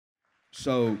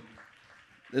So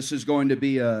this is going to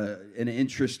be an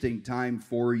interesting time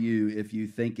for you if you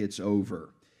think it's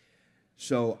over.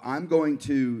 So I'm going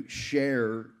to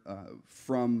share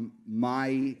from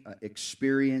my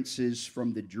experiences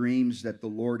from the dreams that the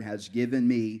Lord has given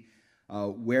me,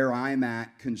 where I'm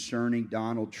at concerning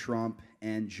Donald Trump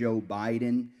and Joe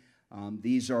Biden.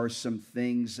 These are some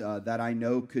things that I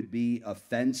know could be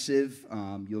offensive.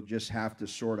 You'll just have to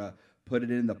sort of put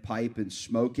it in the pipe and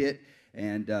smoke it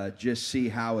and just see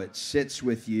how it sits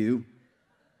with you.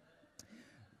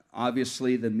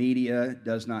 Obviously, the media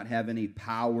does not have any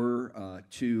power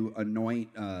to anoint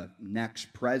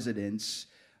next presidents.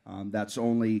 That's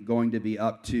only going to be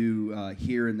up to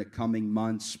here in the coming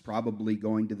months, probably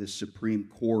going to the Supreme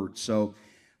Court. So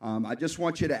I just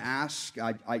want you to ask,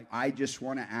 I just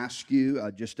want to ask you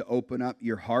just to open up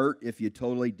your heart. If you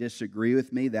totally disagree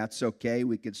with me, that's okay.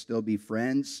 We could still be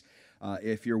friends.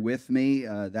 If you're with me,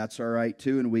 that's all right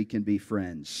too, and we can be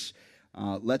friends.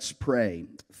 Let's pray.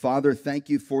 Father, thank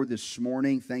you for this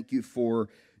morning. Thank you for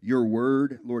your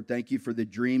word. Lord, thank you for the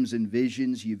dreams and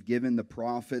visions you've given the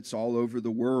prophets all over the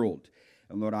world.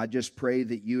 And Lord, I just pray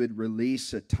that you would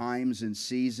release at times and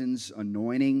seasons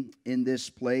anointing in this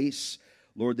place.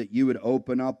 Lord, that you would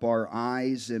open up our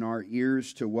eyes and our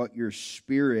ears to what your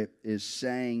Spirit is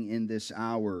saying in this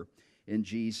hour. In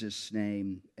Jesus'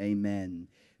 name, amen.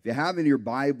 If you have in your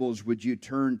Bibles, would you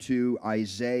turn to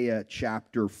Isaiah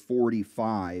chapter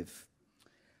 45?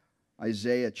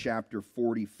 Isaiah chapter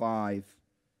 45.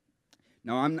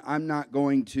 Now, I'm not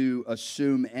going to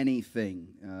assume anything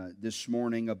this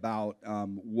morning about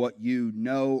what you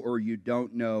know or you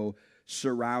don't know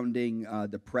surrounding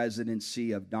the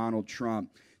presidency of Donald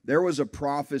Trump. There was a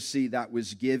prophecy that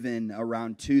was given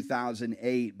around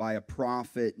 2008 by a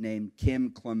prophet named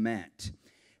Kim Clement.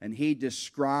 And he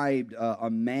described a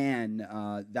man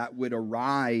that would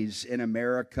arise in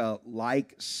America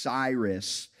like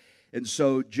Cyrus. And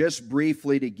so just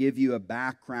briefly to give you a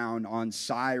background on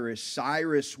Cyrus,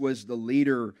 Cyrus was the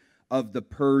leader of the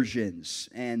Persians,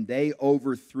 and they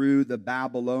overthrew the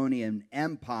Babylonian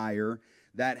Empire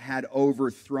that had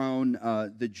overthrown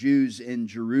the Jews in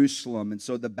Jerusalem. And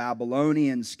so the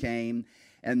Babylonians came,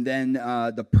 and then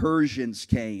the Persians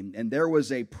came. And there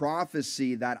was a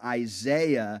prophecy that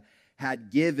Isaiah had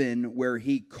given where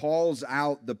he calls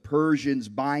out the Persians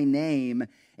by name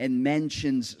and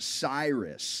mentions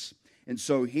Cyrus. And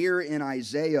so here in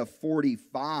Isaiah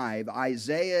 45,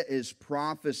 Isaiah is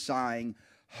prophesying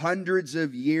hundreds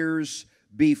of years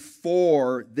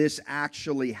before this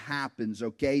actually happens,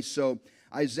 okay? So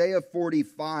Isaiah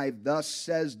 45, thus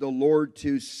says the Lord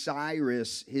to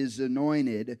Cyrus, his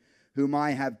anointed, whom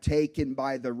I have taken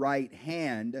by the right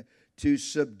hand to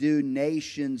subdue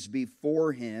nations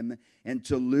before him and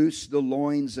to loose the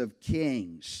loins of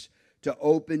kings, to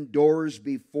open doors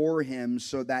before him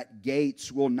so that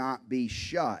gates will not be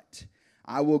shut.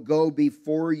 I will go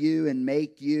before you and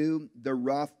make you the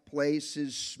rough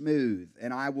places smooth,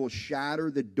 and I will shatter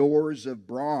the doors of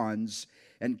bronze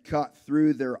and cut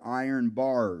through their iron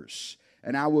bars.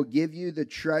 And I will give you the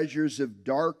treasures of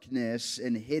darkness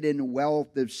and hidden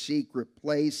wealth of secret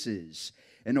places,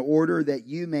 in order that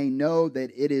you may know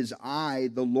that it is I,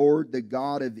 the Lord, the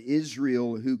God of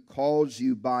Israel, who calls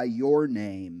you by your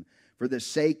name. For the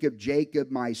sake of Jacob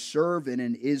my servant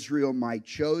and Israel my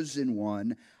chosen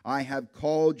one, I have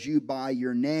called you by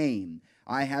your name.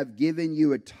 I have given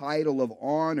you a title of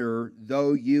honor,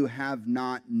 though you have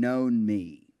not known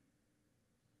me.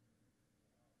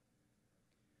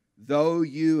 Though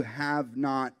you have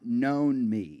not known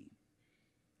me.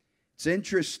 It's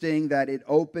interesting that it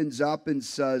opens up and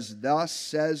says, thus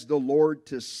says the Lord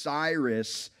to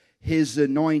Cyrus, his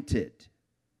anointed.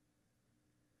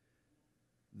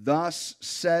 Thus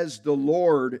says the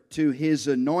Lord to his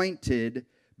anointed,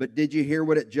 but did you hear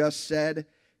what it just said?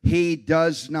 He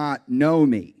does not know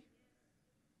me.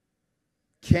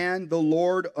 Can the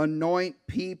Lord anoint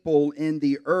people in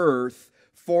the earth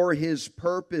for his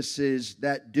purposes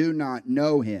that do not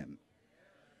know him?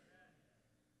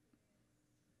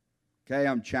 Okay,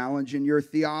 I'm challenging your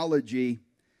theology,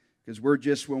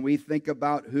 because when we think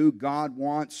about who God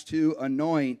wants to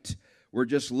anoint, we're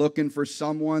just looking for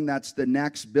someone that's the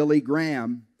next Billy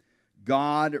Graham.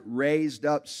 God raised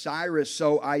up Cyrus.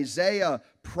 So Isaiah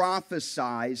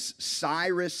prophesies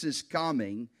Cyrus is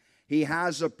coming. He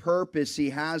has a purpose.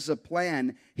 He has a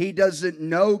plan. He doesn't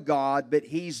know God, but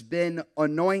he's been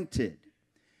anointed.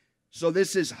 So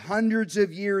this is hundreds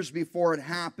of years before it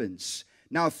happens.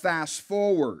 Now fast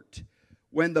forward.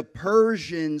 When the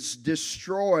Persians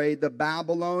destroy the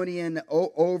Babylonian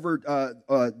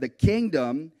the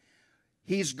kingdom,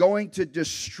 he's going to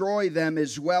destroy them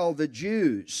as well, the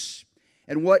Jews.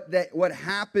 And what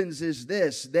happens is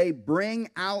this: they bring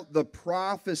out the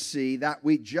prophecy that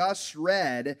we just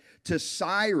read to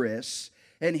Cyrus,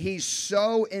 and he's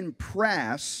so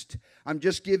impressed. I'm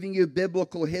just giving you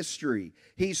biblical history.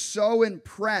 He's so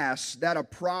impressed that a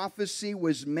prophecy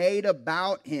was made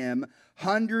about him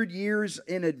 100 years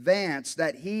in advance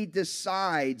that he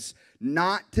decides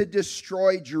not to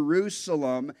destroy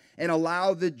Jerusalem and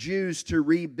allow the Jews to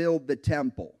rebuild the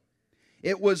temple.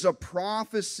 It was a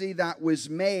prophecy that was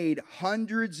made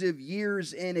hundreds of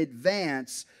years in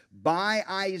advance by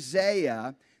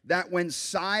Isaiah, that when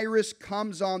Cyrus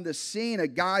comes on the scene, a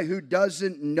guy who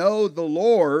doesn't know the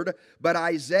Lord, but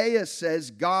Isaiah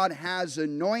says God has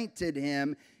anointed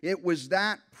him. It was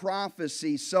that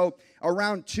prophecy. So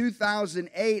around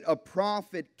 2008, a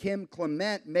prophet, Kim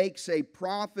Clement, makes a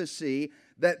prophecy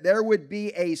that there would be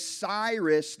a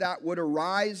Cyrus that would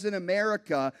arise in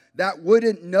America that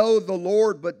wouldn't know the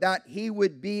Lord, but that he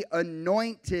would be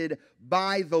anointed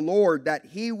by the Lord, that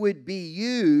he would be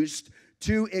used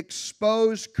to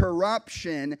expose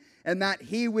corruption, and that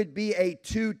he would be a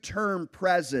two-term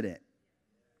president.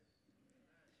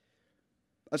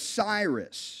 A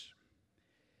Cyrus.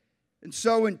 And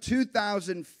so in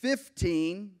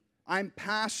 2015, I'm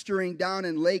pastoring down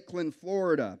in Lakeland,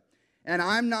 Florida. And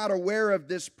I'm not aware of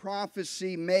this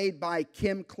prophecy made by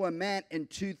Kim Clement in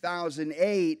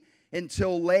 2008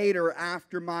 until later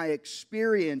after my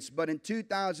experience. But in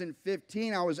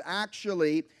 2015, I was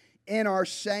actually in our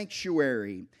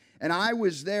sanctuary. And I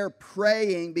was there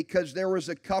praying because there was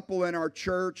a couple in our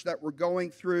church that were going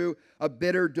through a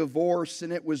bitter divorce,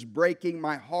 and it was breaking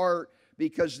my heart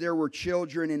because there were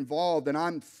children involved. And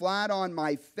I'm flat on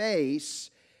my face.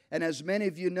 And as many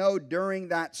of you know, during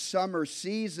that summer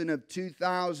season of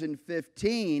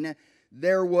 2015,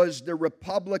 there was the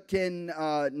Republican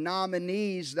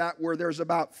nominees there's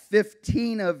about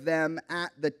 15 of them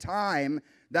at the time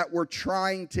that were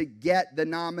trying to get the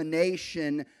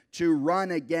nomination to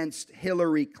run against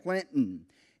Hillary Clinton.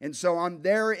 And so I'm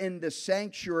there in the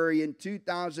sanctuary in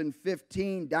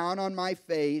 2015, down on my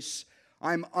face.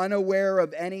 I'm unaware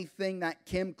of anything that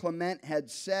Kim Clement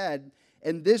had said.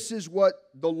 And this is what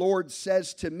the Lord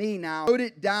says to me now. I wrote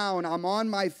it down. I'm on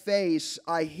my face.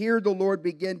 I hear the Lord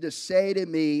begin to say to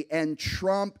me, "And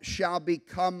Trump shall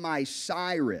become my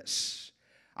Cyrus."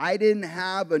 I didn't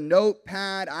have a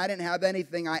notepad. I didn't have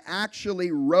anything. I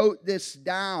actually wrote this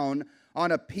down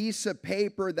on a piece of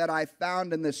paper that I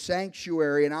found in the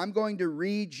sanctuary. And I'm going to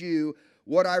read you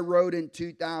what I wrote in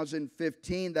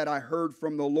 2015 that I heard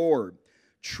from the Lord.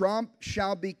 "Trump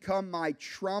shall become my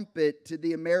trumpet to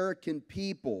the American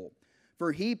people,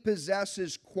 for he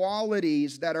possesses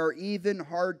qualities that are even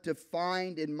hard to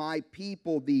find in my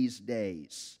people these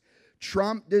days.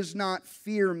 Trump does not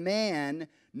fear man,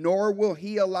 nor will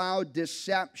he allow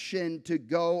deception to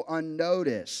go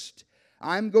unnoticed.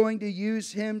 I'm going to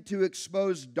use him to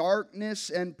expose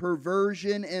darkness and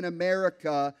perversion in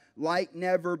America like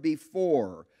never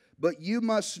before. But you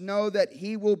must know that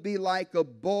he will be like a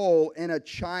bull in a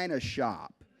china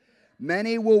shop.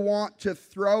 Many will want to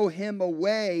throw him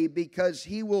away because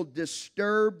he will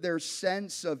disturb their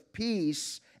sense of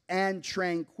peace and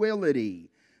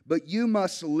tranquility. But you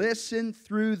must listen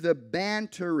through the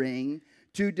bantering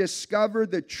to discover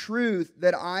the truth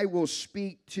that I will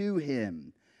speak to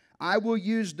him. I will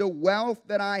use the wealth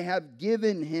that I have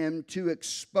given him to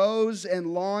expose and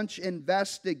launch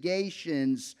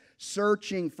investigations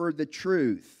searching for the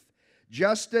truth.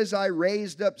 Just as I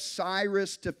raised up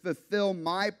Cyrus to fulfill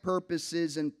my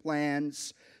purposes and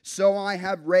plans, so I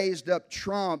have raised up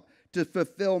Trump to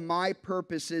fulfill my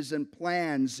purposes and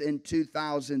plans in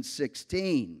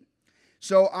 2016.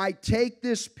 So I take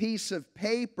this piece of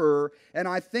paper and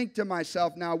I think to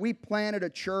myself, now we planted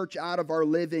a church out of our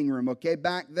living room, okay?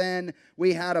 Back then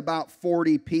we had about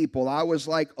 40 people. I was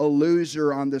like a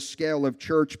loser on the scale of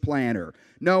church planter.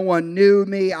 No one knew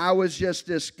me. I was just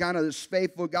this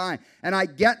faithful guy. And I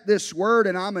get this word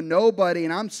and I'm a nobody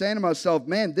and I'm saying to myself,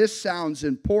 man, this sounds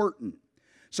important.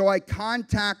 So I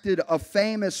contacted a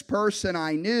famous person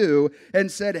I knew and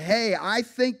said, hey, I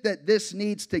think that this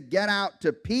needs to get out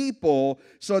to people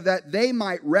so that they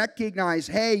might recognize,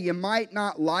 hey, you might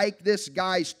not like this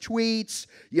guy's tweets,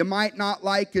 you might not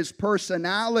like his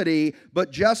personality,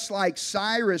 but just like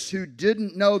Cyrus, who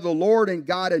didn't know the Lord and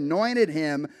God anointed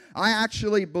him, I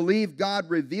actually believe God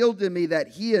revealed to me that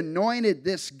he anointed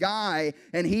this guy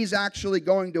and he's actually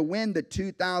going to win the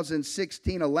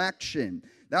 2016 election.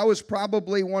 That was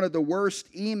probably one of the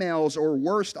worst emails or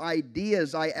worst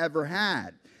ideas I ever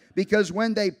had. Because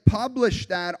when they published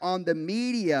that on the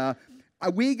media,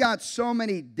 we got so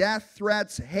many death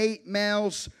threats, hate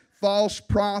mails, false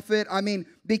prophet. I mean,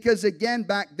 because again,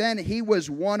 back then he was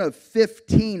one of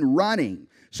 15 running.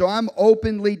 So I'm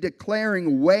openly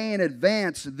declaring way in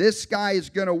advance this guy is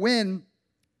going to win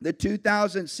the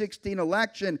 2016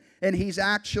 election, and he's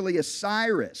actually a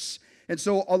Cyrus. And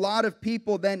so a lot of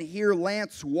people then hear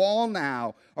Lance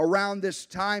Wallnau around this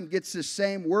time gets the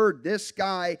same word. This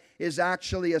guy is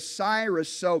actually a Cyrus.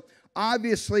 So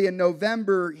obviously in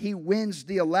November he wins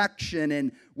the election,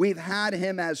 and we've had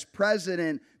him as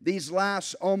president these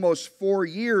last almost 4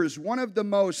 years. One of the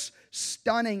most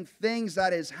stunning things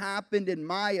that has happened, in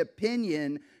my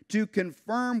opinion, to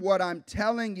confirm what I'm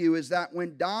telling you, is that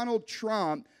when Donald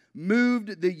Trump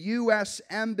moved the U.S.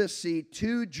 Embassy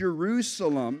to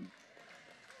Jerusalem,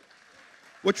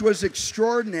 which was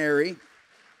extraordinary,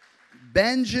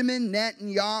 Benjamin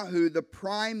Netanyahu, the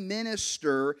prime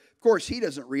minister, of course, he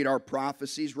doesn't read our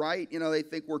prophecies, right? You know, they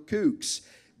think we're kooks.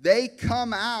 They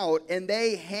come out and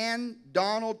they hand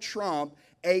Donald Trump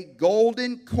a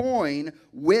golden coin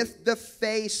with the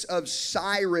face of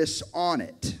Cyrus on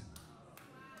it.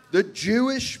 The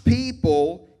Jewish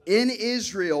people in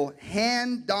Israel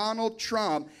hand Donald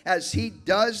Trump as he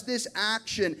does this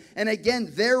action. And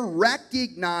again, they're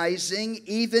recognizing,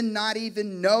 even not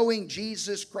even knowing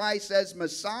Jesus Christ as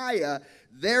Messiah,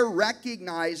 they're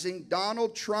recognizing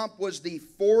Donald Trump was the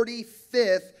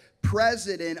 45th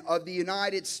president of the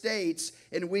United States.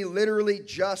 And we literally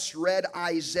just read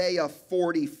Isaiah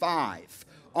 45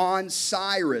 on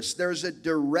Cyrus. There's a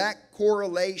direct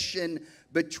correlation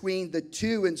between the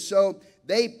two. And so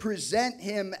they present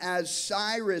him as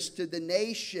Cyrus to the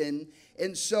nation.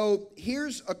 And so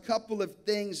here's a couple of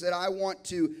things that I want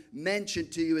to mention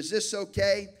to you. Is this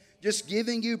okay? Just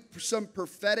giving you some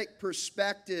prophetic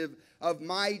perspective of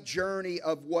my journey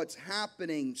of what's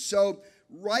happening. So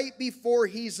right before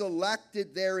he's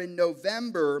elected there in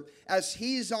November, as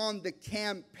he's on the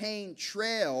campaign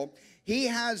trail, he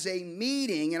has a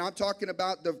meeting, and I'm talking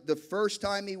about the first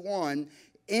time he won,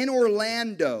 in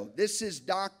Orlando. This is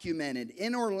documented.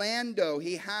 In Orlando,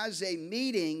 he has a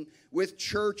meeting with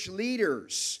church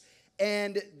leaders.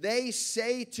 And they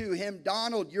say to him,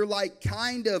 Donald, you're like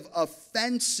kind of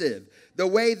offensive. The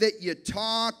way that you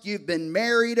talk, you've been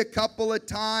married a couple of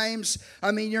times.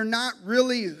 I mean, you're not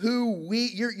really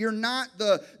you're not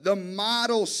the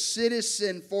model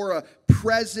citizen for a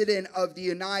president of the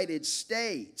United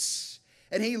States.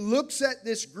 And he looks at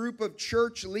this group of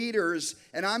church leaders,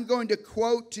 and I'm going to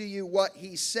quote to you what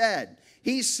he said.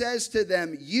 He says to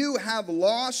them, you have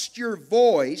lost your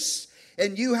voice,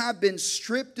 and you have been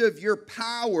stripped of your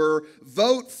power.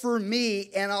 Vote for me,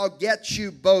 and I'll get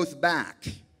you both back.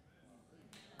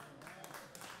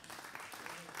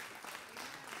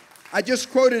 I just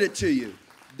quoted it to you.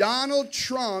 Donald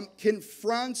Trump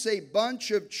confronts a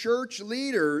bunch of church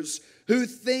leaders who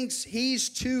thinks he's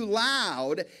too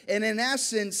loud, and in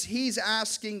essence, he's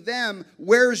asking them,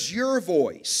 where's your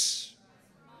voice?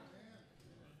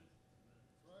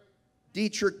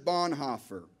 Dietrich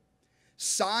Bonhoeffer.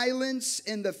 Silence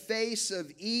in the face of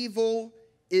evil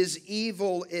is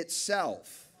evil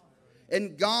itself,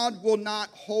 and God will not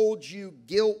hold you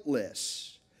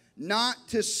guiltless. Not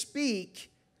to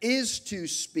speak is to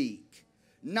speak.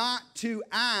 Not to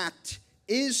act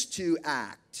is to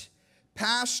act.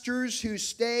 Pastors who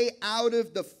stay out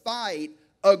of the fight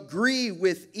agree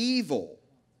with evil.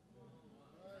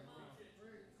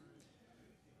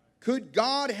 Could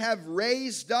God have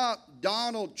raised up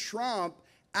Donald Trump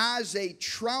as a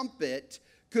trumpet?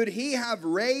 Could he have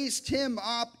raised him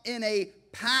up in a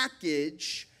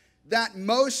package that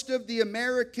most of the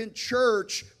American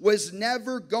church was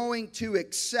never going to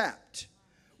accept?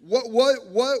 What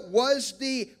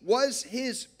was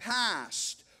his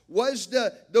past? Was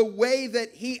the way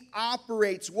that he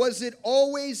operates, was it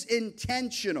always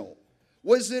intentional?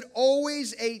 Was it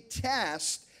always a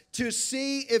test to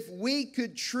see if we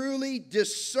could truly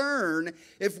discern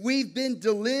if we've been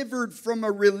delivered from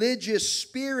a religious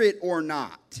spirit or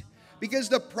not? Because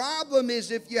the problem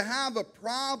is, if you have a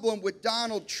problem with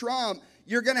Donald Trump,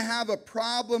 you're going to have a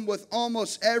problem with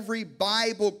almost every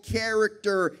Bible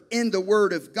character in the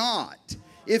Word of God.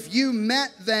 If you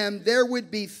met them, there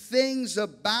would be things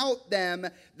about them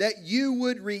that you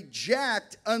would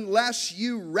reject unless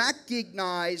you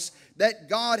recognize that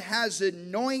God has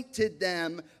anointed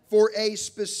them for a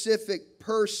specific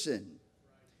person.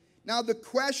 Now the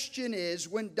question is,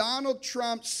 when Donald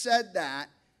Trump said that,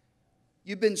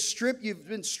 you've been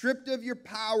stripped of your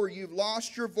power, you've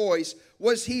lost your voice,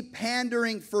 was he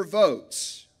pandering for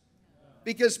votes?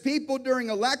 Because people during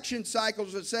election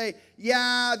cycles would say,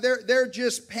 yeah, they're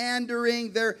just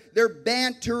pandering, they're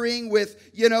bantering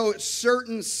with,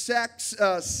 certain sects,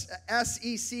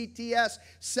 S-E-C-T-S,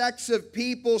 sects of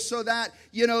people so that,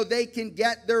 they can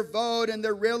get their vote, and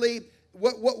they're really,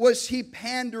 what was he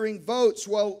pandering votes?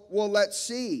 Well, let's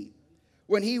see.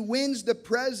 When he wins the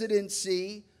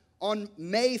presidency on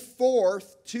May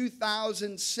 4th,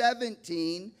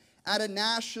 2017, at a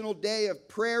National Day of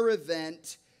Prayer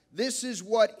event, this is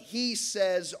what he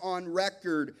says on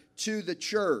record to the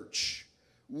church.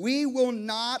 We will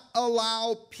not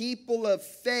allow people of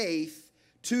faith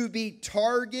to be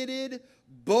targeted,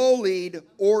 bullied,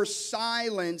 or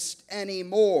silenced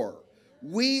anymore.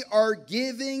 We are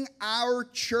giving our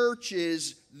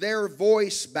churches their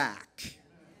voice back.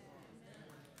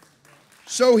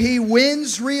 So he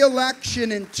wins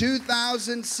re-election in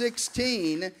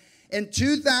 2016. In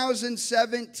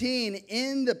 2017,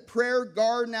 in the prayer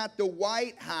garden at the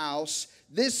White House,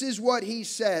 this is what he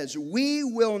says: we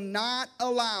will not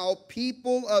allow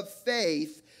people of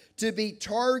faith to be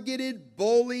targeted,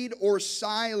 bullied, or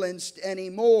silenced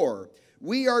anymore.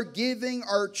 We are giving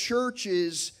our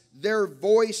churches their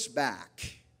voice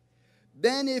back.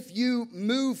 Then if you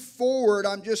move forward,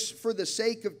 for the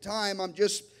sake of time, I'm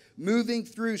just moving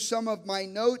through some of my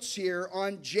notes here.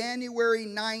 On January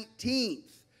 19th,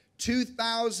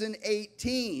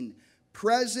 2018,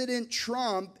 President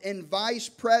Trump and Vice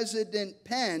President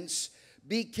Pence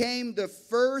became the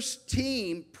first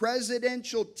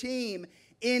presidential team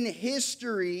in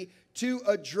history to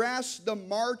address the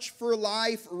March for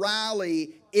Life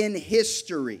rally in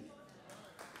history.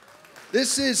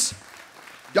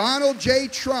 Donald J.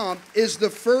 Trump is the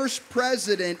first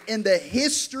president in the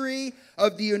history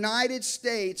of the United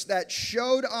States that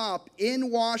showed up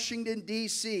in Washington,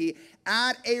 D.C.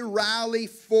 at a rally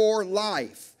for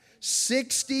life.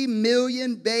 60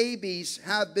 million babies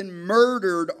have been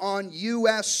murdered on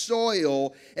U.S.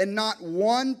 soil, and not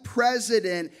one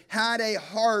president had a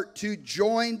heart to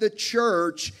join the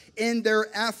church in their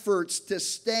efforts to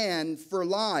stand for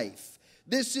life.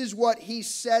 This is what he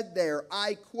said there,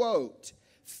 I quote,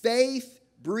 "Faith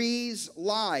breathes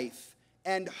life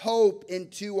and hope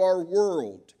into our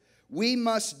world. We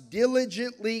must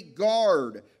diligently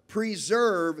guard,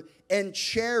 preserve, and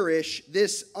cherish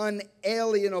this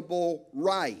unalienable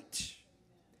right."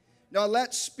 Now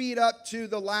let's speed up to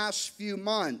the last few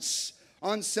months.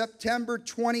 On September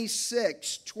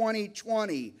 26,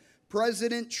 2020,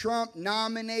 President Trump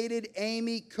nominated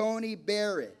Amy Coney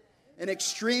Barrett, an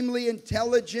extremely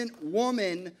intelligent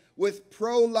woman with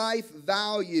pro-life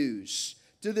values,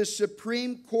 to the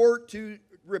Supreme Court to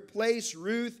replace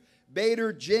Ruth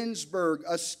Bader Ginsburg,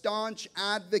 a staunch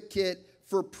advocate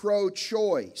for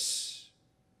pro-choice.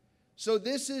 So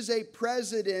this is a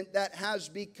president that has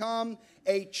become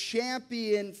a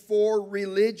champion for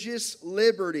religious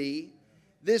liberty.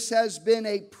 This has been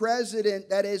a president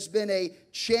that has been a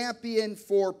champion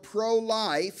for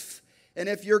pro-life. And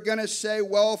if you're going to say,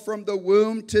 well, from the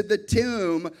womb to the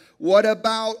tomb, what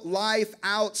about life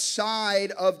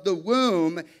outside of the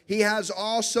womb? He has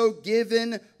also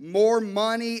given more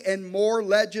money and more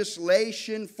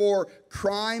legislation for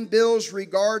crime bills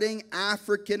regarding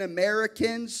African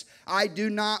Americans. I do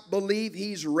not believe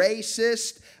he's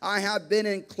racist. I have been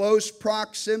in close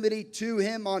proximity to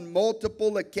him on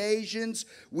multiple occasions.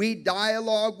 We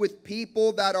dialogue with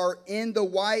people that are in the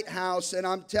White House, and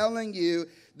I'm telling you,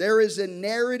 there is a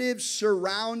narrative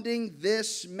surrounding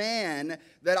this man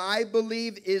that I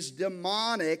believe is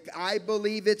demonic. I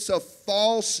believe it's a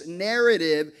false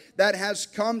narrative that has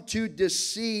come to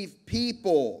deceive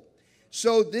people.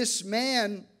 So this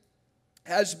man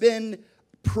has been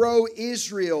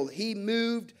pro-Israel. He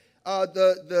moved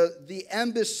the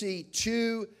embassy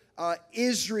to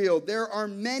Israel. There are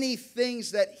many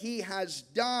things that he has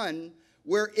done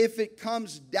where, if it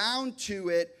comes down to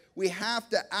it, we have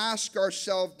to ask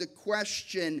ourselves the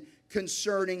question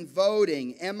concerning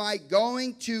voting. Am I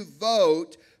going to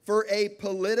vote for a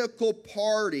political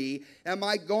party? Am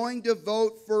I going to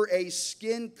vote for a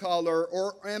skin color?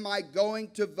 Or am I going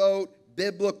to vote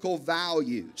biblical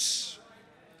values?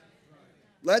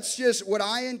 What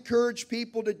I encourage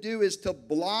people to do is to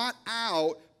blot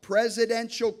out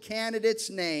presidential candidates'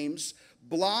 names,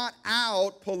 blot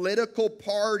out political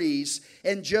parties,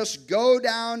 and just go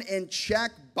down and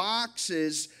check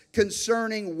boxes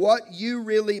concerning what you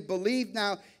really believe.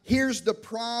 Now, here's the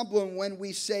problem when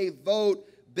we say vote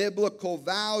biblical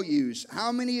values.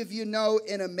 How many of you know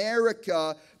in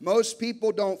America, most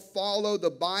people don't follow the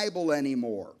Bible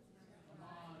anymore?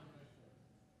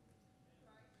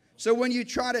 So when you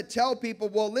try to tell people,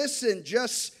 well, listen,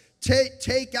 just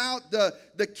take out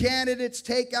the candidates,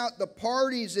 take out the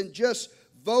parties, and just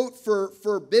vote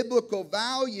for biblical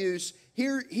values.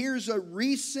 Here's a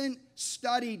recent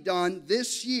study done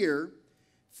this year.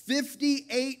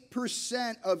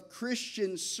 58% of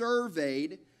Christians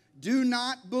surveyed do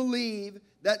not believe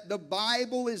that the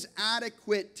Bible is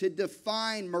adequate to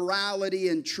define morality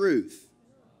and truth.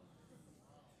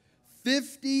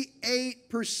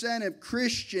 58% of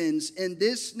Christians in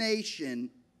this nation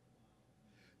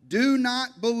do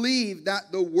not believe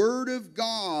that the Word of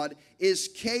God is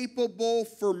capable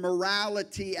for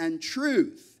morality and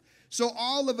truth. So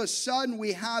all of a sudden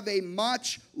we have a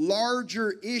much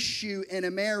larger issue in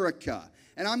America.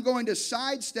 And I'm going to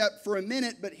sidestep for a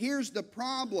minute, but here's the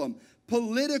problem.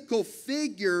 Political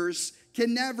figures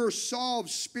can never solve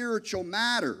spiritual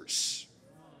matters.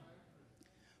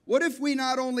 What if we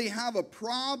not only have a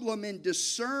problem in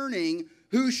discerning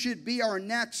who should be our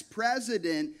next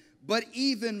president, but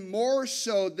even more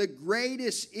so, the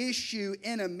greatest issue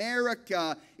in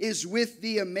America is with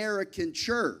the American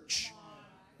church?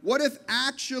 What if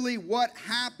actually what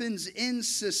happens in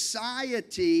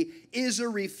society is a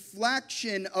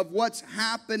reflection of what's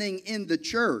happening in the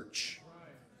church?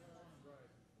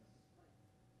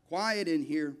 Quiet in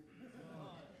here.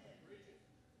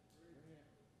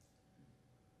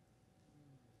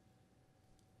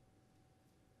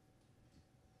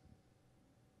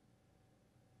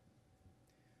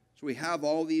 So we have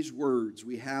all these words.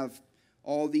 We have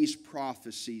all these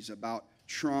prophecies about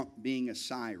Trump being a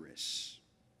Cyrus.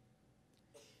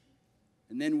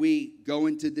 And then we go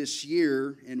into this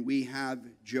year and we have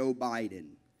Joe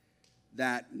Biden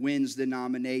that wins the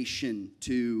nomination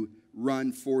to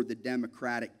run for the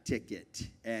Democratic ticket.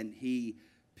 And he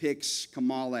picks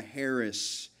Kamala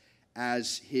Harris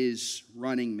as his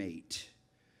running mate,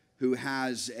 who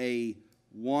has a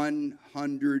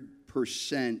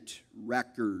 100%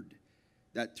 record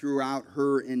that throughout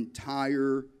her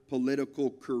entire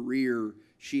political career,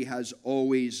 she has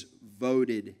always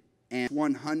voted. And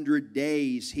 100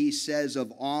 days, he says,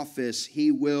 of office,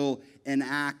 he will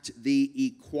enact the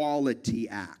Equality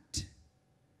Act.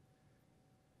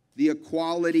 The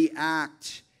Equality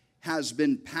Act has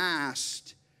been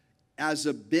passed as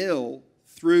a bill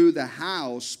through the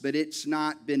House, but it's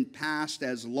not been passed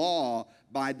as law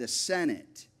by the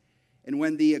Senate. And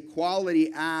when the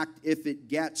Equality Act, if it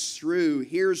gets through,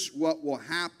 here's what will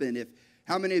happen.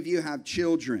 How many of you have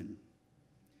children?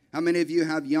 How many of you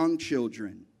have young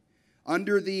children?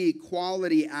 Under the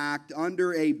Equality Act,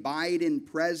 under a Biden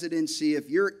presidency,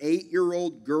 if your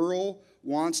 8-year-old girl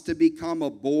wants to become a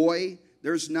boy,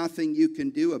 there's nothing you can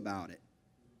do about it.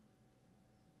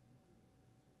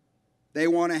 They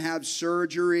want to have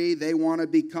surgery. They want to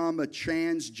become a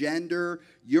transgender.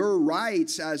 Your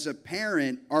rights as a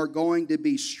parent are going to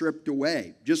be stripped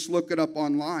away. Just look it up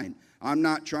online. I'm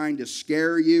not trying to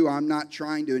scare you. I'm not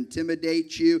trying to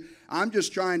intimidate you. I'm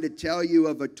just trying to tell you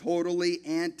of a totally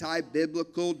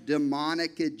anti-biblical,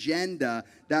 demonic agenda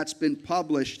that's been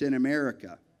published in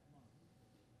America.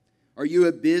 Are you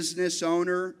a business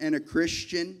owner and a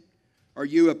Christian? Are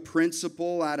you a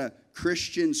principal at a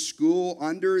Christian school?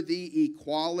 Under the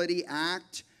Equality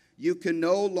Act, you can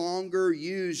no longer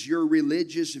use your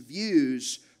religious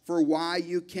views for why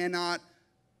you cannot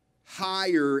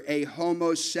hire a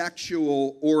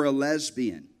homosexual or a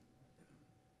lesbian.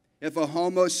 If a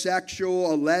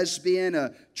homosexual, a lesbian,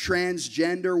 a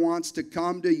transgender wants to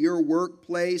come to your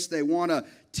workplace, they want to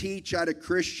teach at a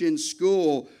Christian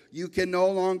school, you can no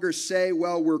longer say,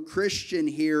 well, we're Christian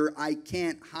here, I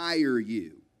can't hire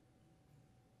you.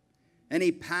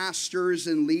 Any pastors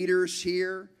and leaders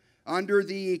here? Under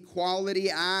the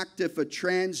Equality Act, if a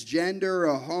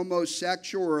transgender, a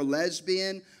homosexual, or a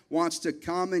lesbian wants to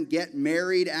come and get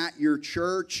married at your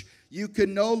church, you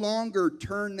can no longer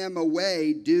turn them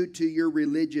away due to your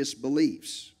religious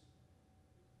beliefs.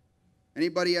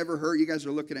 Anybody ever heard? You guys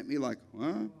are looking at me like,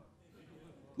 huh?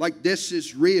 Like this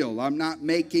is real. I'm not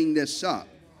making this up.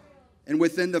 And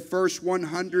within the first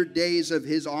 100 days of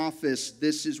his office,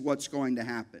 this is what's going to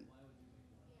happen.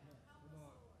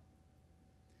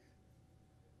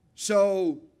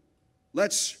 So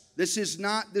this is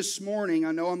not this morning.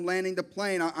 I know I'm landing the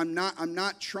plane. I'm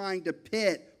not trying to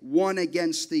pit one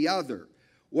against the other.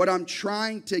 What I'm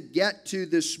trying to get to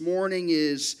this morning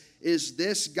is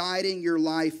this guiding your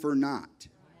life or not?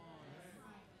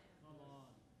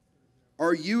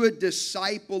 Are you a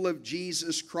disciple of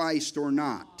Jesus Christ or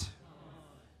not?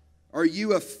 Are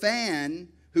you a fan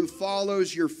who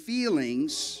follows your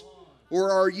feelings,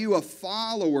 or are you a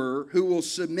follower who will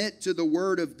submit to the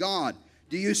Word of God?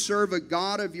 Do you serve a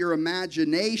God of your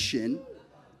imagination?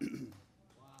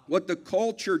 What the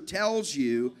culture tells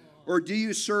you, Or do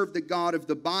you serve the God of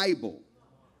the Bible?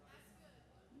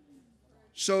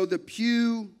 So the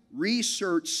Pew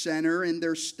Research Center, in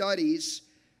their studies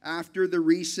after the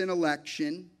recent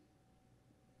election,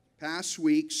 past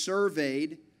week,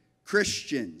 surveyed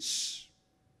Christians.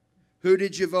 Who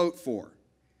did you vote for?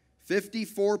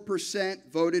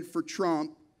 54% voted for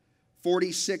Trump,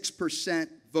 46%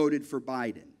 voted for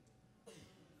Biden.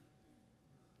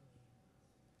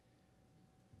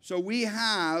 So we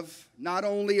have not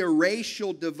only a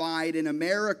racial divide in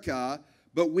America,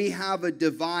 but we have a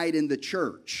divide in the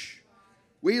church.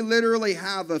 We literally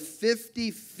have a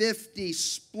 50-50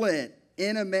 split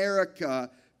in America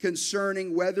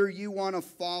concerning whether you want to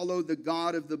follow the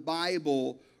God of the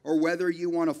Bible or whether you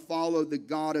want to follow the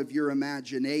God of your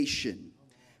imagination.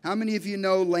 How many of you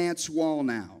know Lance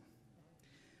Wallnau?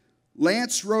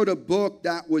 Lance wrote a book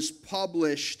that was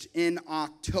published in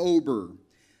October,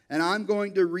 and I'm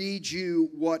going to read you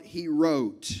what he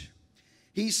wrote.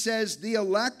 He says, the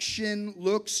election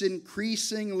looks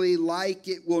increasingly like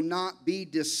it will not be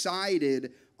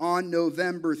decided on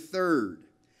November 3rd,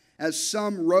 as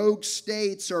some rogue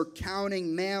states are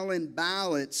counting mail-in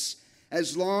ballots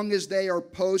as long as they are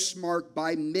postmarked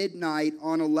by midnight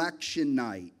on election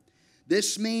night.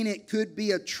 This means it could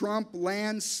be a Trump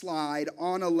landslide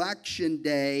on election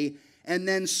day, and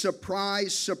then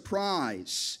surprise,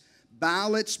 surprise,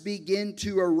 ballots begin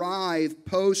to arrive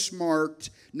postmarked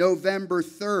November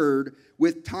 3rd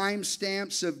with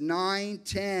timestamps of 9,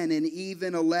 10, and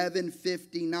even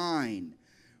 11:59.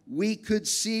 We could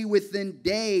see within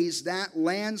days that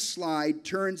landslide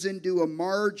turns into a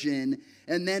margin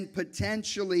and then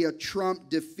potentially a Trump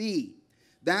defeat.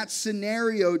 That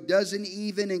scenario doesn't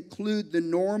even include the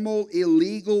normal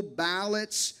illegal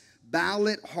ballots,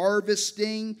 ballot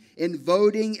harvesting, and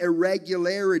voting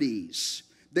irregularities.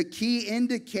 The key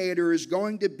indicator is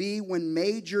going to be when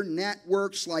major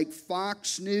networks like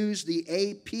Fox News, the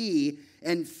AP,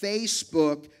 and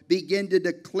Facebook begin to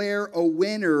declare a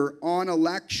winner on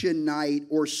election night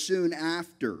or soon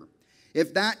after.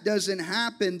 If that doesn't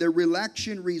happen, the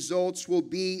election results will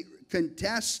be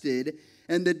contested,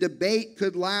 and the debate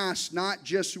could last not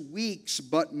just weeks,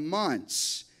 but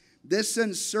months. This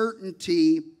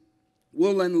uncertainty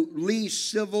will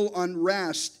unleash civil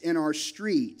unrest in our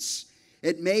streets.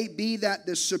 It may be that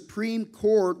the Supreme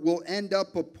Court will end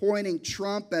up appointing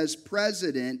Trump as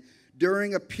president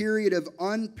during a period of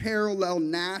unparalleled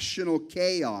national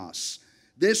chaos.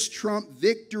 This Trump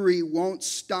victory won't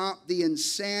stop the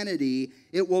insanity.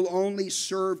 It will only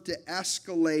serve to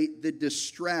escalate the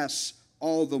distress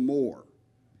all the more.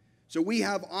 So we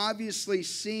have obviously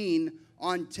seen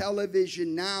on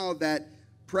television now that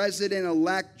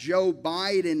President-elect Joe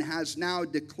Biden has now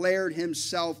declared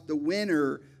himself the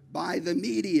winner by the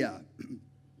media.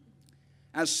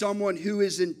 As someone who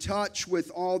is in touch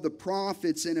with all the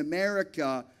prophets in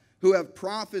America who have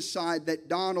prophesied that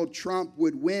Donald Trump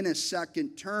would win a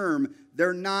second term,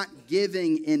 they're not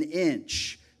giving an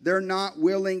inch. They're not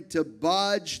willing to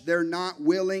budge. They're not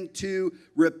willing to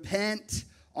repent.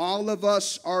 All of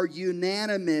us are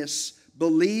unanimous,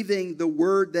 believing the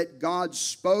word that God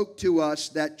spoke to us,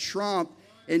 that Trump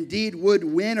indeed would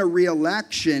win a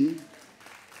re-election.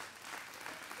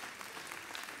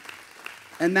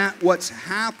 And that what's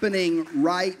happening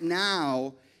right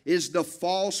now is the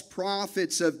false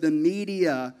prophets of the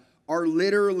media are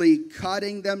literally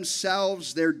cutting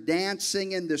themselves. They're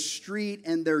dancing in the street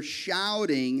and they're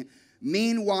shouting.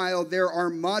 Meanwhile, there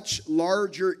are much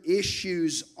larger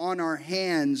issues on our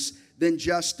hands than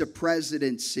just a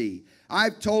presidency.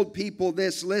 I've told people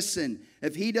this, listen,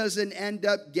 if he doesn't end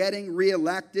up getting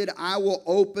reelected, I will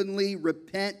openly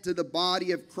repent to the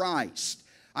body of Christ.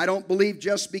 I don't believe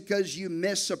just because you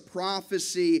miss a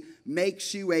prophecy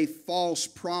makes you a false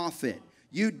prophet.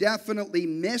 You definitely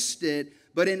missed it,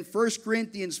 but in 1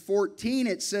 Corinthians 14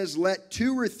 it says, let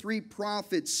 2 or 3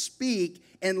 prophets speak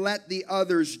and let the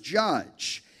others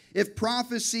judge. If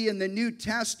prophecy in the New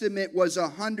Testament was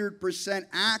 100%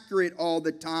 accurate all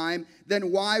the time,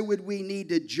 then why would we need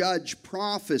to judge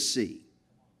prophecy?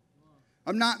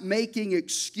 I'm not making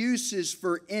excuses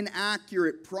for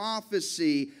inaccurate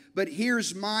prophecy, but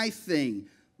here's my thing.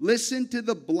 Listen to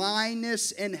the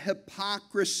blindness and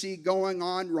hypocrisy going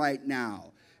on right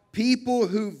now. People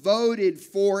who voted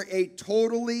for a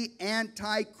totally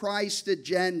anti-Christ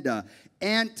agenda,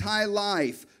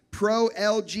 anti-life,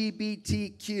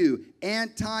 pro-LGBTQ,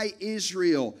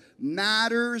 anti-Israel,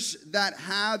 matters that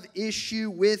have issue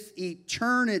with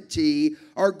eternity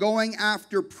are going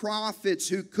after prophets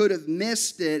who could have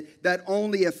missed it that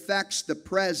only affects the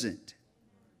present.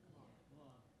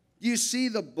 You see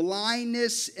the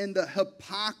blindness and the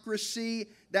hypocrisy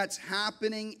that's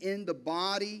happening in the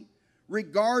body?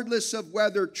 regardless of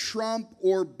whether Trump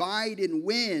or Biden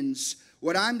wins,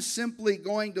 what I'm simply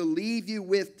going to leave you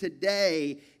with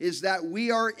today is that we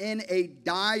are in a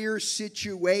dire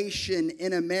situation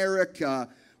in America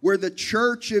where the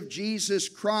Church of Jesus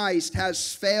Christ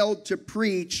has failed to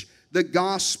preach the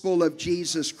gospel of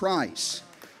Jesus Christ.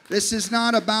 This is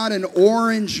not about an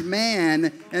orange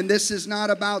man, and this is not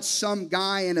about some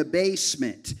guy in a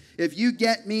basement. If you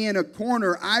get me in a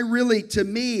corner, to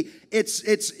me,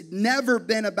 it's never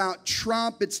been about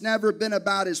Trump. It's never been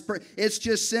about it's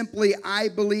just simply, I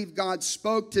believe God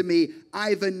spoke to me.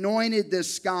 I've anointed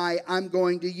this guy. I'm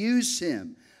going to use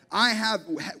him. I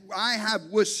have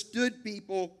withstood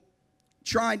people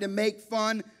trying to make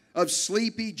fun of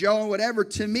Sleepy Joe and whatever.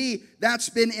 To me, that's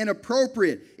been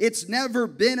inappropriate. It's never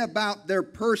been about their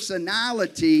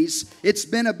personalities. It's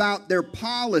been about their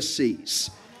policies.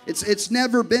 It's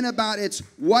never been about, it's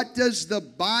what does the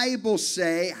Bible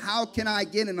say? How can I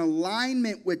get in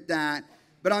alignment with that?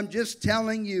 But I'm just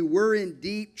telling you, we're in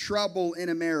deep trouble in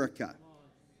America.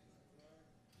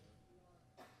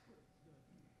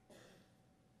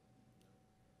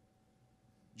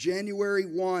 January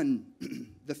 1,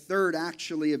 the 3rd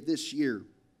actually of this year,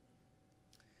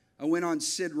 I went on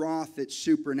Sid Roth at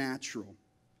Supernatural.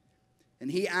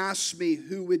 And he asked me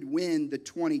who would win the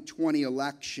 2020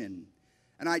 election.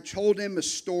 And I told him a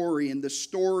story, and the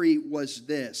story was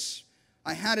this.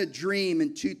 I had a dream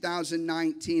in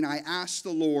 2019. I asked the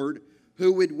Lord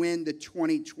who would win the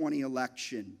 2020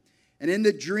 election. And in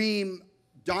the dream,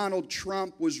 Donald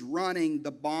Trump was running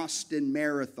the Boston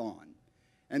Marathon.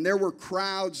 And there were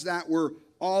crowds that were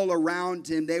all around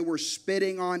him. They were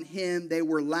spitting on him. They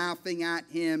were laughing at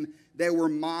him. They were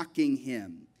mocking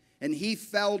him. And he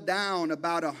fell down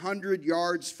about 100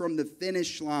 yards from the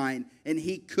finish line, and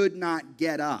he could not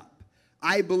get up.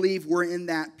 I believe we're in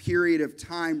that period of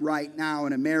time right now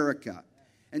in America.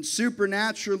 And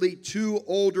supernaturally, 2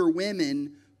 older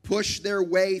women pushed their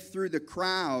way through the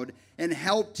crowd and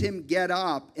helped him get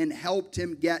up and helped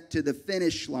him get to the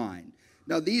finish line.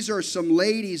 Now, these are some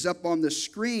ladies up on the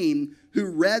screen who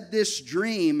read this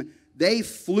dream. They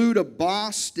flew to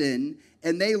Boston,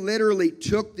 and they literally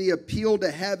took the Appeal to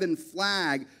Heaven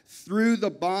flag through the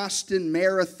Boston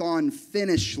Marathon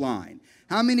finish line.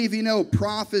 How many of you know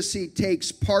prophecy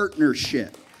takes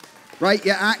partnership? Right?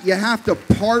 You have to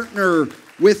partner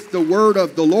with the word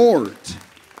of the Lord.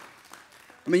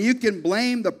 I mean, you can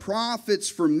blame the prophets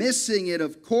for missing it,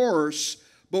 of course,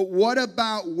 but what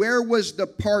about where was the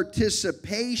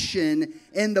participation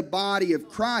in the body of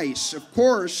Christ? Of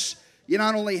course, you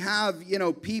not only have,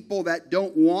 people that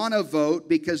don't want to vote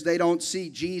because they don't see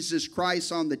Jesus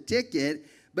Christ on the ticket,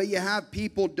 but you have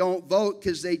people don't vote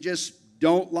because they just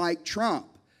don't like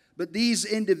Trump. But these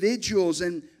individuals,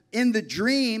 and in the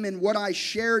dream and what I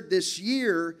shared this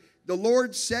year, the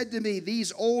Lord said to me,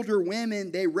 these older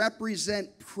women, they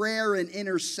represent prayer and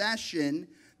intercession,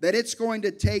 that it's going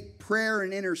to take prayer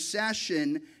and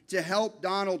intercession to help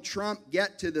Donald Trump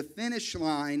get to the finish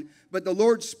line. But the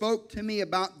Lord spoke to me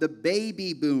about the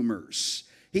baby boomers.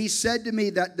 He said to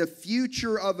me that the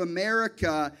future of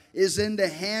America is in the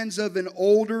hands of an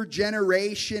older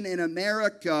generation in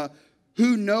America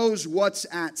who knows what's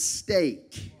at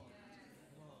stake.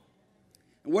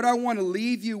 And what I want to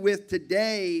leave you with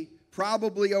today,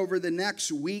 probably over the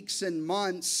next weeks and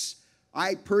months,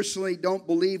 I personally don't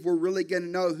believe we're really going to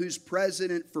know who's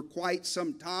president for quite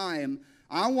some time.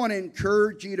 I want to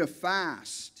encourage you to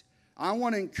fast. I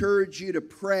want to encourage you to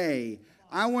pray.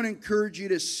 I want to encourage you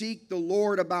to seek the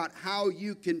Lord about how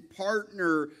you can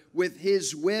partner with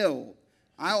His will.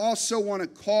 I also want to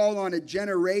call on a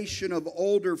generation of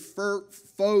older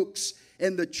folks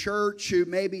in the church who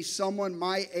maybe someone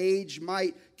my age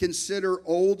might consider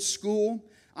old school.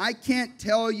 I can't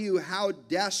tell you how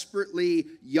desperately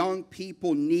young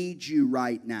people need you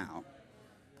right now.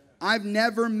 I've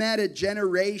never met a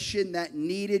generation that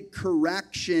needed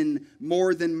correction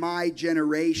more than my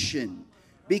generation,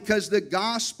 because the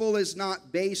gospel is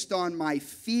not based on my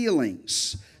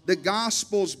feelings. The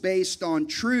gospel's based on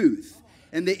truth.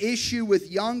 And the issue with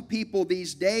young people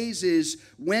these days is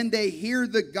when they hear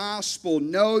the gospel,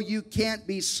 no, you can't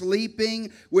be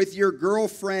sleeping with your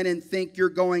girlfriend and think you're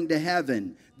going to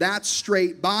heaven. That's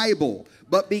straight Bible.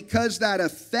 But because that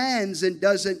offends and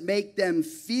doesn't make them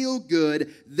feel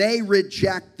good, they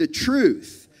reject the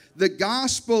truth. The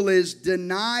gospel is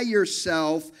deny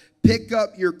yourself, pick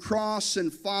up your cross,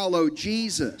 and follow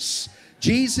Jesus.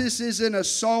 Jesus isn't a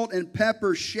salt and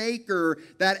pepper shaker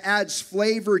that adds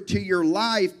flavor to your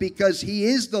life, because He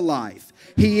is the life.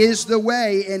 He is the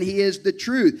way and He is the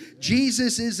truth.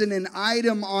 Jesus isn't an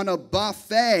item on a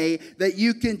buffet that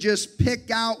you can just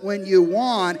pick out when you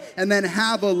want and then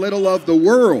have a little of the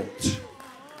world.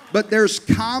 But there's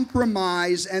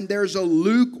compromise and there's a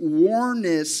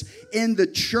lukewarmness in the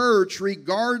church,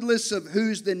 regardless of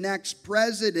who's the next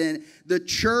president. The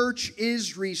church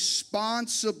is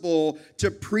responsible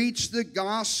to preach the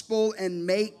gospel and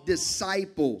make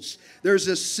disciples. There's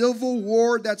a civil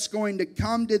war that's going to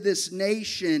come to this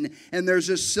nation, and there's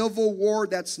a civil war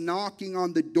that's knocking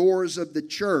on the doors of the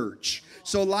church.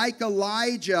 So like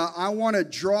Elijah, I want to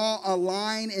draw a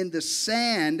line in the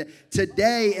sand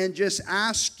today and just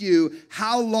ask you,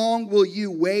 how long will you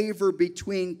waver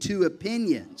between two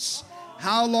opinions?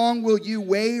 How long will you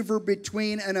waver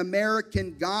between an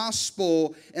American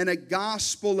gospel and a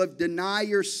gospel of deny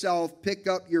yourself, pick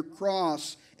up your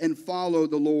cross, and follow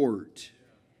the Lord?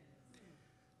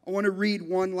 I want to read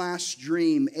one last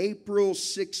dream. April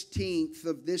 16th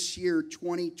of this year,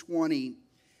 2020.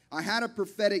 I had a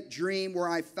prophetic dream where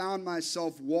I found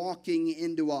myself walking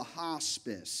into a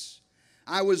hospice.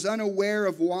 I was unaware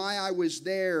of why I was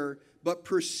there, but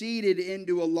proceeded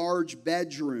into a large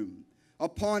bedroom.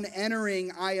 Upon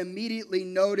entering, I immediately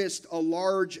noticed a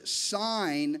large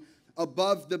sign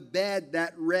above the bed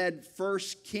that read 1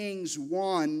 Kings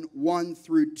 1, 1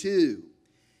 through 2.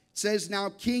 It says, "Now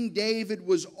King David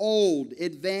was old,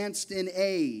 advanced in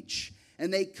age,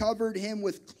 and they covered him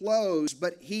with clothes,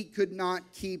 but he could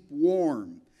not keep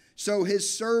warm. So his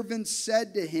servants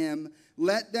said to him,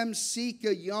 'Let them seek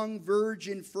a young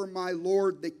virgin for my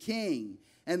lord the king,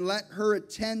 and let her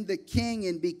attend the king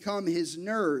and become his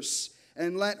nurse,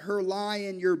 and let her lie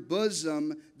in your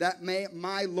bosom, that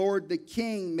my lord the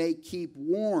king may keep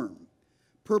warm.'"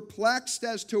 Perplexed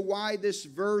as to why this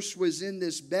verse was in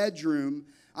this bedroom,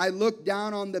 I looked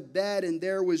down on the bed, and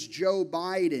there was Joe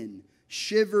Biden,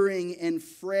 shivering and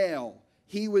frail.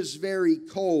 He was very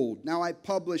cold. Now, I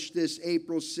published this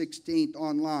April 16th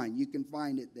online. You can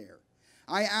find it there.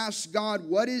 I asked God,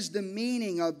 what is the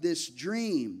meaning of this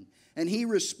dream? And He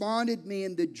responded me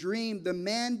in the dream, "The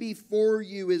man before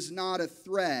you is not a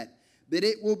threat, but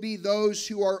it will be those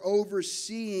who are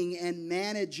overseeing and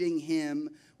managing him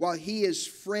while he is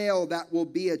frail that will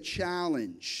be a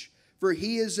challenge. For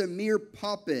he is a mere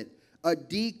puppet, a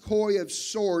decoy of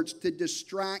sorts to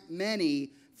distract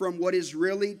many from what is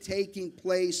really taking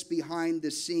place behind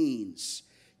the scenes.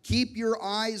 Keep your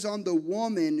eyes on the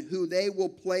woman who they will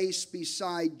place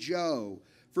beside Joe,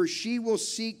 for she will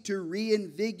seek to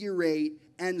reinvigorate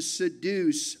and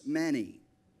seduce many."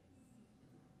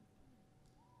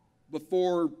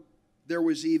 Before there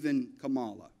was even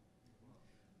Kamala.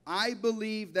 I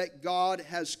believe that God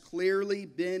has clearly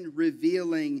been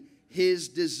revealing His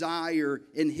desire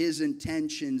and His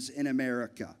intentions in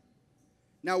America.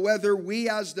 Now, whether we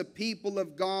as the people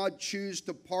of God choose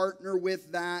to partner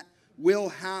with that, we'll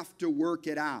have to work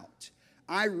it out.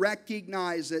 I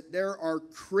recognize that there are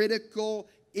critical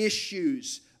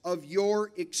issues of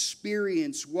your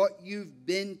experience, what you've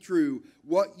been through,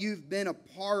 what you've been a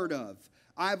part of.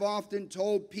 I've often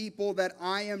told people that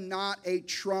I am not a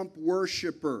Trump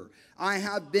worshiper. I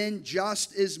have been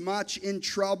just as much in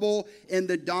trouble in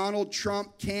the Donald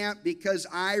Trump camp because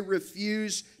I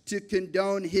refuse to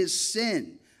condone his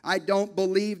sin. I don't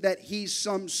believe that he's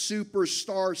some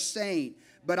superstar saint,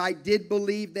 but I did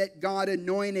believe that God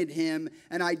anointed him,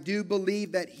 and I do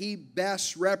believe that he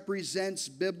best represents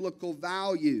biblical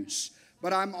values.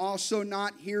 But I'm also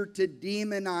not here to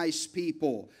demonize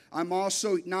people. I'm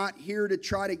also not here to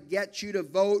try to get you to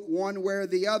vote one way or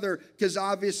the other, because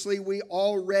obviously we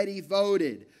already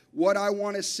voted. What I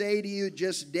want to say to you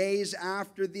just days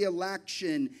after the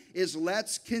election is,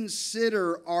 let's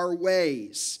consider our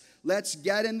ways. Let's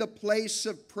get in the place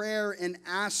of prayer and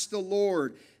ask the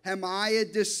Lord, am I a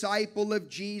disciple of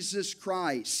Jesus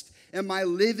Christ? Am I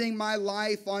living my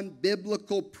life on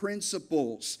biblical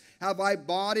principles? Have I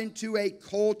bought into a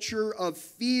culture of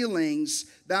feelings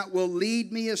that will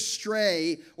lead me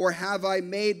astray, or have I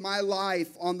made my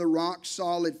life on the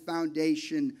rock-solid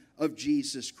foundation of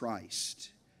Jesus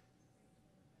Christ?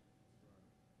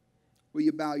 Will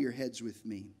you bow your heads with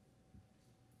me?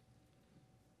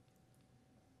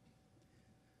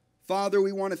 Father,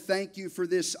 we want to thank you for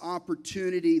this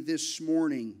opportunity this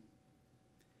morning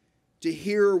to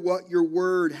hear what your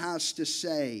word has to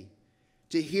say,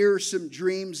 to hear some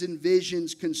dreams and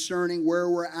visions concerning where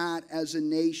we're at as a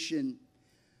nation.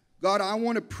 God, I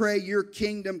want to pray your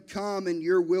kingdom come and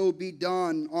your will be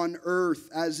done on earth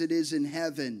as it is in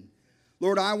heaven.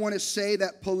 Lord, I want to say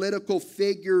that political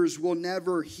figures will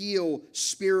never heal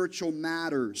spiritual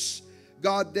matters.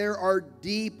 God, there are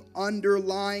deep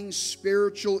underlying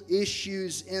spiritual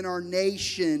issues in our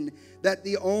nation that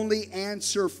the only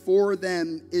answer for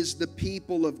them is the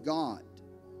people of God.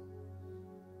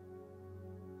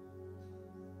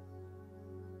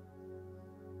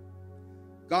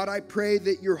 God, I pray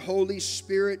that your Holy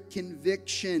Spirit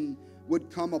conviction would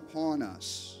come upon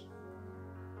us.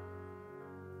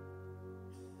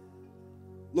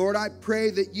 Lord, I pray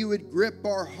that you would grip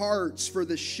our hearts for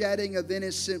the shedding of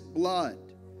innocent blood.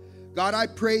 God, I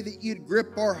pray that you'd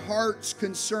grip our hearts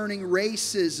concerning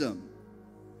racism.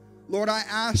 Lord, I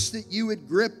ask that you would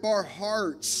grip our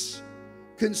hearts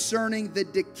concerning the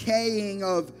decaying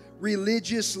of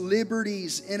religious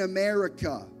liberties in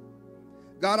America.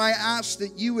 God, I ask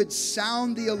that you would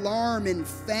sound the alarm in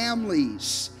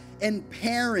families and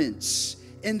parents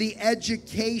in the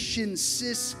education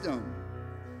system.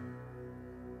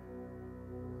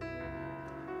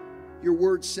 Your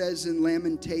word says in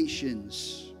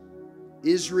Lamentations,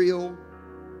 Israel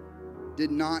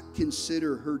did not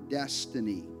consider her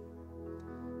destiny.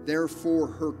 Therefore,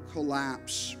 her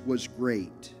collapse was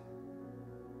great.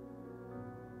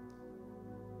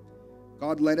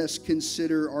 God, let us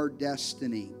consider our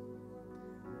destiny.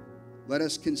 Let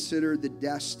us consider the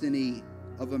destiny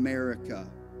of America.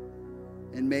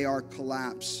 And may our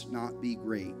collapse not be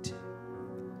great.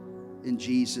 In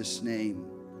Jesus' name,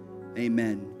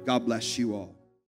 amen. God bless you all.